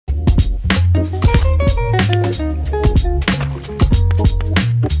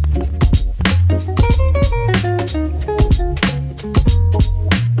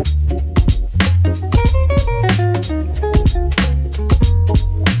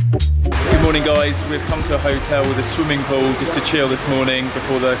Morning guys, we've come to a hotel with a swimming pool just to chill this morning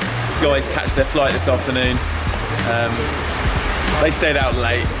before the guys catch their flight this afternoon. They stayed out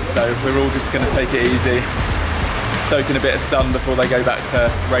late, so we're all just going to take it easy, soak in a bit of sun before they go back to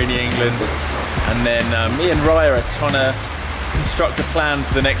rainy England. And then me and Raya are trying to construct a plan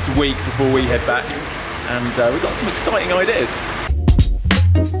for the next week before we head back, and we've got some exciting ideas.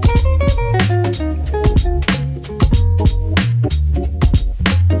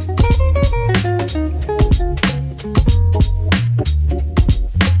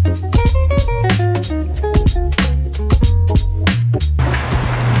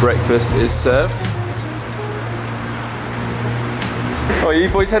 Breakfast is served. Oh, are you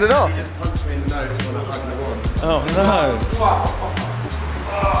boys headed off? Oh no.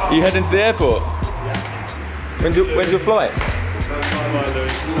 Are you heading to the airport? When's your flight?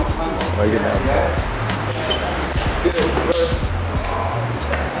 Oh, you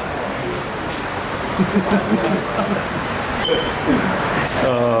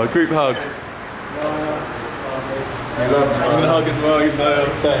Oh, group hug. I'm going to hug as well, even though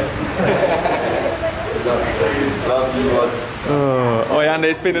I'm staying. Love you, bud. Oh yeah, and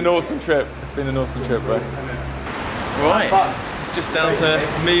it's been an awesome trip. It's been an awesome trip, bro. Right, it's just down to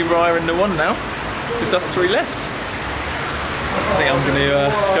me, Raya and Nahwand now. Just us three left. I think I'm going to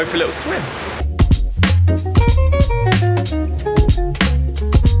go for a little swim.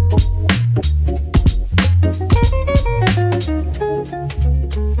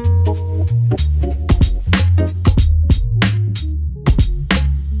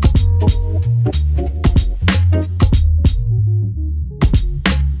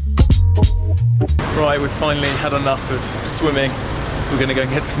 Right, we've finally had enough of swimming. We're going to go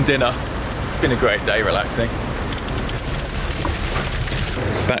and get some dinner. It's been a great day, relaxing.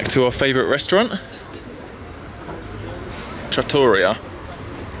 Back to our favourite restaurant, Trattoria.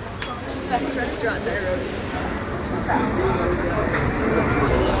 Best restaurant in Nairobi.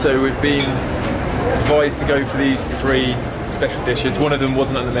 So we've been advised to go for these 3 special dishes. One of them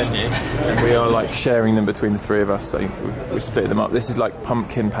wasn't on the menu, and we are like sharing them between the 3 of us. So we split them up. This is like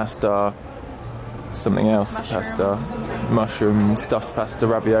pumpkin pasta, something else, pasta, mushroom, stuffed pasta,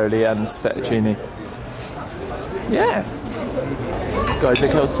 ravioli, and fettuccine. Yeah. Guys,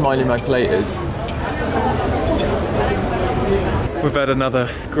 look how smiley my plate is. We've had another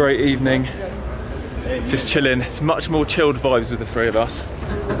great evening, just chilling. It's much more chilled vibes with the 3 of us.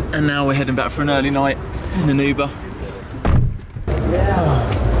 And now we're heading back for an early night in an Uber. Yeah.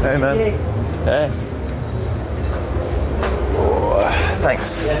 Hey man. Hey. Oh,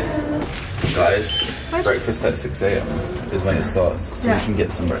 thanks. Guys, breakfast at 6 AM is when it starts, so we can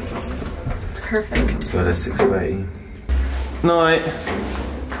get some breakfast. Perfect. Go to 6:30. Night.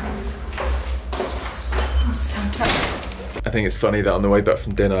 I'm so tired. I think it's funny that on the way back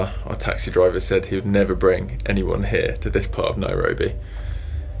from dinner, our taxi driver said he would never bring anyone here to this part of Nairobi.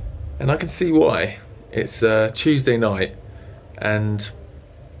 And I can see why. It's Tuesday night and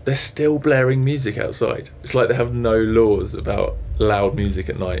they're still blaring music outside. It's like they have no laws about loud music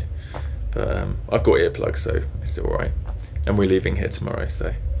at night. But I've got earplugs, so it's all right. And we're leaving here tomorrow,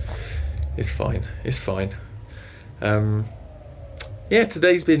 so it's fine. It's fine. Yeah,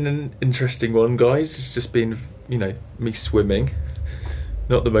 today's been an interesting one, guys. It's just been, you know, me swimming.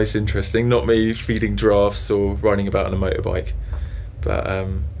 Not the most interesting. Not me feeding giraffes or riding about on a motorbike. But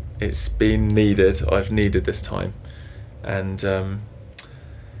it's been needed. I've needed this time. And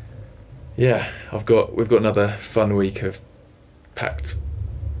yeah, we've got another fun week of packed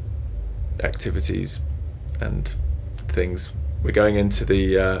activities and things. We're going into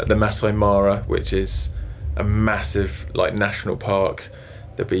the Masai Mara, which is a massive like national park.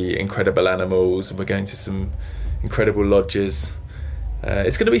 There'll be incredible animals, and we're going to some incredible lodges.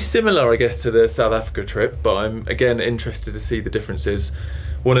 It's going to be similar, I guess, to the South Africa trip, but I'm again interested to see the differences.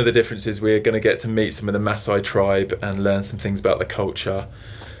 One of the differences, we're going to get to meet some of the Maasai tribe and learn some things about the culture.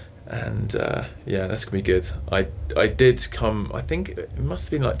 And yeah, that's gonna be good. I did come, I think it must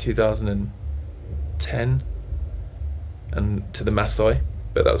have been like 2010, and to the Maasai,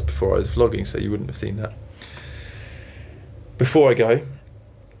 but that was before I was vlogging, so you wouldn't have seen that. Before I go,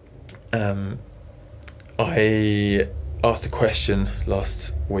 I asked a question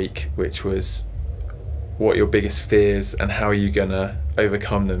last week, which was, what are your biggest fears and how are you gonna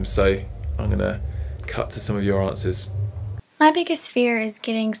overcome them? So I'm gonna cut to some of your answers. My biggest fear is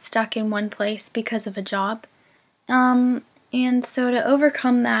getting stuck in one place because of a job. And so to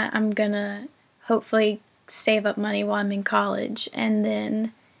overcome that, I'm gonna hopefully save up money while I'm in college and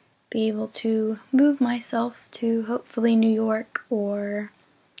then be able to move myself to hopefully New York or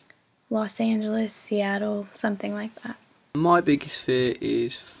Los Angeles, Seattle, something like that. My biggest fear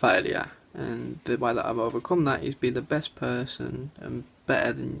is failure. and the way that I've overcome that is be the best person and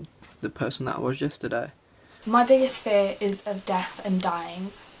better than the person that I was yesterday. My biggest fear is of death and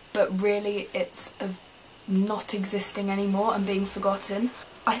dying, but really it's of not existing anymore and being forgotten.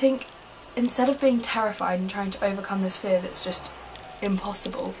 I think instead of being terrified and trying to overcome this fear that's just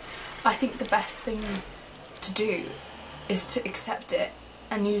impossible, I think the best thing to do is to accept it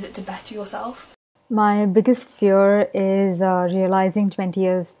and use it to better yourself. My biggest fear is realizing 20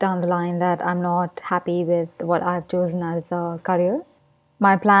 years down the line that I'm not happy with what I've chosen as a career.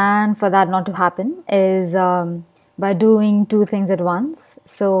 My plan for that not to happen is by doing two things at once.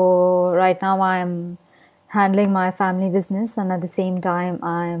 So right now I'm handling my family business, and at the same time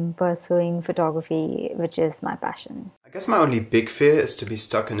I'm pursuing photography, which is my passion. I guess my only big fear is to be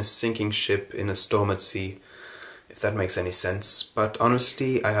stuck in a sinking ship in a storm at sea, if that makes any sense. But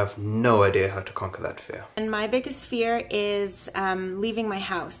honestly, I have no idea how to conquer that fear. And my biggest fear is leaving my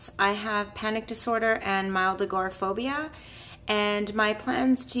house. I have panic disorder and mild agoraphobia, and my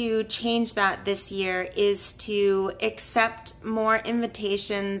plans to change that this year is to accept more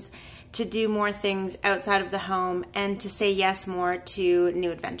invitations to do more things outside of the home and to say yes more to new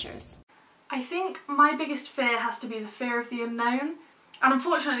adventures. I think my biggest fear has to be the fear of the unknown. And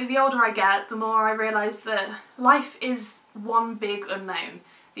unfortunately, the older I get, the more I realise that life is one big unknown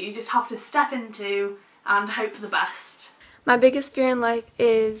that you just have to step into and hope for the best. My biggest fear in life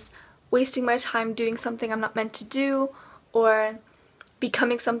is wasting my time doing something I'm not meant to do or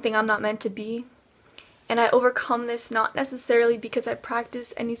becoming something I'm not meant to be. And I overcome this not necessarily because I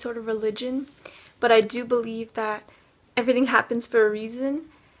practice any sort of religion, but I do believe that everything happens for a reason,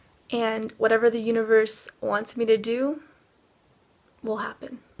 and whatever the universe wants me to do will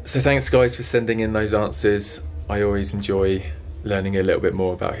happen. So thanks guys for sending in those answers. I always enjoy learning a little bit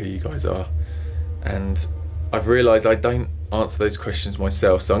more about who you guys are, and I've realised I don't answer those questions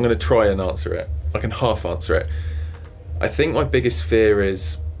myself, so I'm going to try and answer it. I can half answer it. I think my biggest fear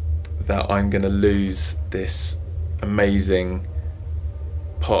is that I'm going to lose this amazing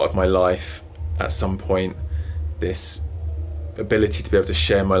part of my life at some point, this ability to be able to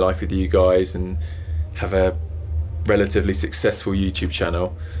share my life with you guys and have a relatively successful YouTube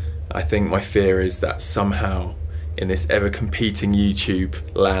channel. I think my fear is that somehow in this ever competing YouTube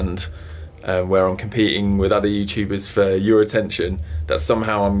land, where I'm competing with other YouTubers for your attention, that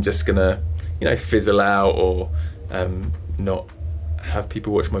somehow I'm just gonna, you know, fizzle out or not have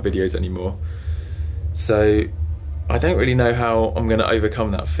people watch my videos anymore. So I don't really know how I'm gonna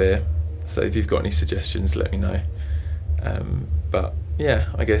overcome that fear. So if you've got any suggestions, let me know. But yeah,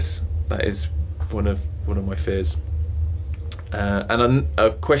 I guess that is one of my fears. And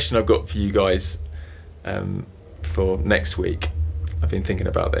a question I've got for you guys for next week, I've been thinking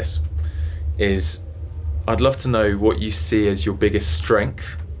about this, is I'd love to know what you see as your biggest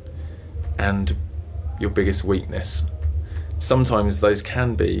strength and your biggest weakness. Sometimes those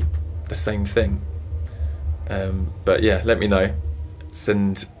can be the same thing. But yeah, let me know.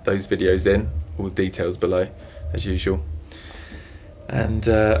 Send those videos in, all the details below, as usual. And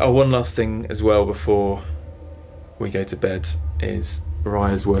one last thing as well before we go to bed is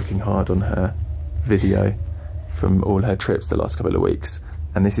Raya's working hard on her video from all her trips the last couple of weeks,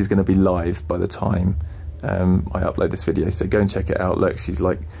 and this is going to be live by the time I upload this video, so go and check it out. Look, she's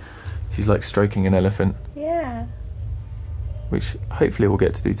like stroking an elephant. Yeah. Which hopefully we'll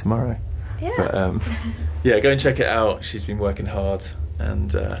get to do tomorrow. Yeah. But yeah, go and check it out. She's been working hard,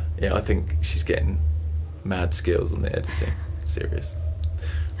 and yeah, I think she's getting mad skills on the editing. Serious.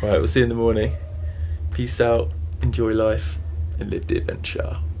 Right, we'll see you in the morning. Peace out, enjoy life, and live the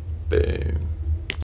adventure. Boom.